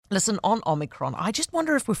Listen, on Omicron, I just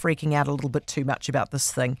wonder if we're freaking out a little bit too much about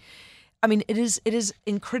this thing. I mean, it is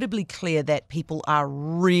incredibly clear that people are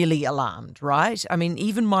really alarmed, right? I mean,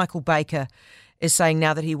 even Michael Baker is saying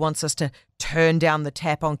now that he wants us to turn down the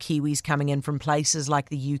tap on Kiwis coming in from places like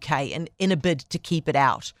the UK and in a bid to keep it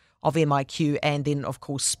out of MIQ and then, of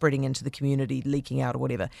course, spreading into the community, leaking out or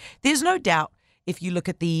whatever. There's no doubt, if you look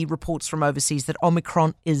at the reports from overseas, that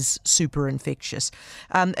Omicron is super infectious.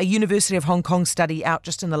 A University of Hong Kong study out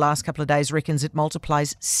just in the last couple of days reckons it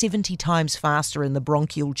multiplies 70 times faster in the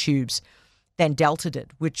bronchial tubes than Delta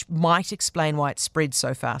did, which might explain why it spread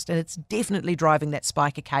so fast. And it's definitely driving that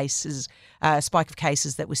spike of cases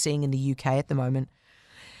that we're seeing in the UK at the moment.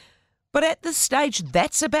 But at this stage,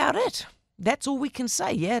 that's about it. That's all we can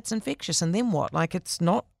say. Yeah, it's infectious. And then what? Like, it's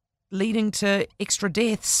not leading to extra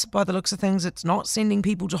deaths by the looks of things. It's not sending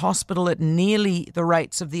people to hospital at nearly the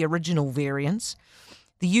rates of the original variants.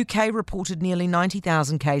 The UK reported nearly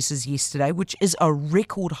 90,000 cases yesterday, which is a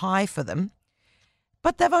record high for them.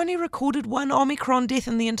 But they've only recorded one Omicron death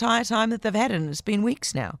in the entire time that they've had it, and it's been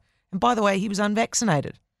weeks now. And by the way, he was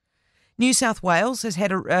unvaccinated. New South Wales has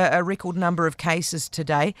had a record number of cases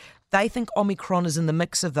today. They think Omicron is in the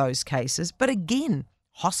mix of those cases. But again,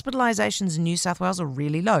 hospitalisations in New South Wales are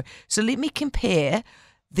really low. So let me compare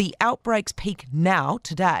the outbreak's peak now,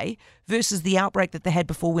 today, versus the outbreak that they had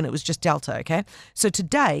before when it was just Delta, okay? So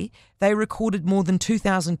today, they recorded more than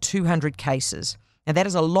 2,200 cases. Now, that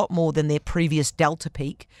is a lot more than their previous Delta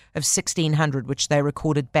peak of 1,600, which they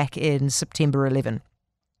recorded back in September 11.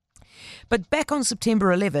 But back on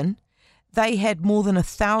September 11, they had more than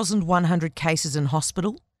 1,100 cases in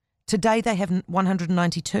hospital. Today, they have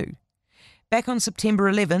 192. Back on September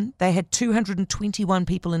 11, they had 221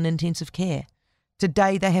 people in intensive care.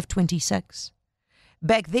 Today, they have 26.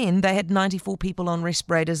 Back then, they had 94 people on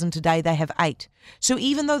respirators, and today they have 8. So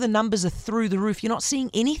even though the numbers are through the roof, you're not seeing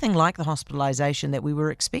anything like the hospitalisation that we were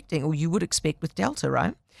expecting, or you would expect with Delta,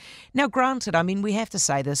 right? Now, granted, I mean, we have to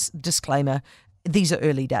say this, disclaimer, these are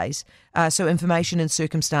early days, so information and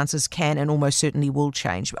circumstances can and almost certainly will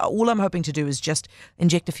change. All I'm hoping to do is just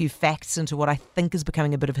inject a few facts into what I think is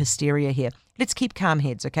becoming a bit of hysteria here. Let's keep calm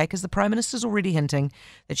heads, okay? Because the Prime Minister's already hinting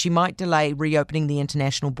that she might delay reopening the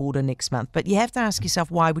international border next month. But you have to ask yourself,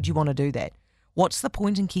 why would you want to do that? What's the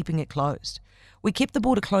point in keeping it closed? We kept the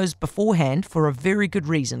border closed beforehand for a very good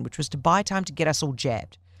reason, which was to buy time to get us all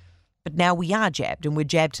jabbed. But now we are jabbed, and we're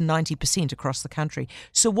jabbed to 90% across the country.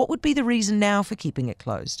 So what would be the reason now for keeping it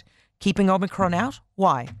closed? Keeping Omicron out?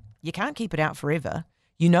 Why? You can't keep it out forever.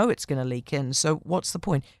 You know it's going to leak in, so what's the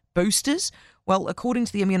point? Boosters? Well, according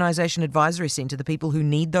to the Immunisation Advisory Centre, the people who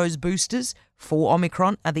need those boosters for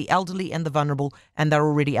Omicron are the elderly and the vulnerable, and they're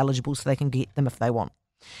already eligible, so they can get them if they want.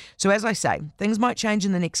 So as I say, things might change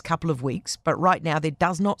in the next couple of weeks, but right now there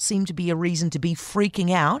does not seem to be a reason to be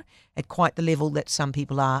freaking out at quite the level that some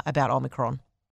people are about Omicron.